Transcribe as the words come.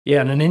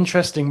Yeah, and an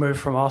interesting move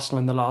from Arsenal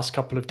in the last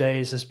couple of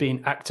days has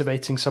been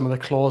activating some of the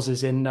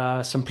clauses in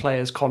some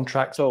players'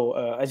 contracts. So,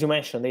 as you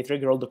mentioned, they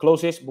trigger all the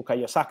clauses.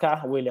 Bukayo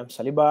Saka, William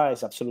Saliba,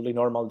 is absolutely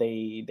normal.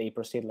 They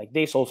proceed like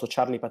this. Also,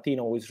 Charlie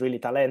Patino is really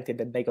talented,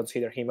 and they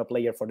consider him a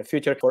player for the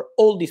future. For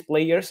all these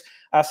players,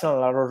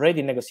 Arsenal are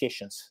already in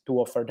negotiations to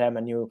offer them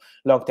a new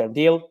long-term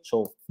deal.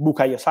 So,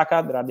 Bukayo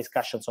Saka, there are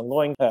discussions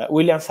ongoing.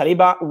 William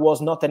Saliba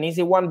was not an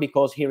easy one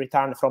because he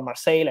returned from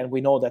Marseille, and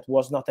we know that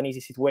was not an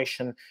easy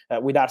situation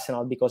with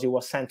Arsenal because he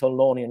was sent on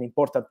loan in an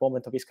important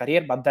moment of his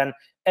career. But then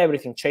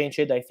everything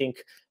changed. I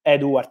think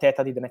Edu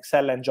Arteta did an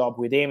excellent job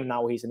with him.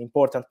 Now he's an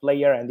important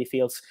player and he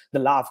feels the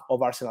love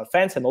of Arsenal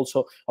fans and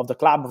also of the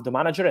club, of the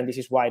manager. And this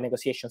is why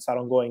negotiations are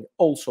ongoing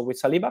also with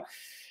Saliba.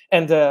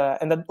 And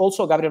then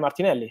also Gabriel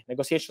Martinelli.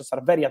 Negotiations are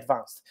very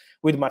advanced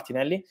with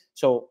Martinelli.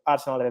 So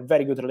Arsenal have a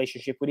very good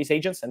relationship with his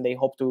agents and they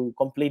hope to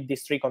complete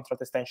these 3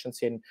 contract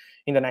extensions in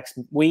the next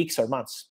weeks or months.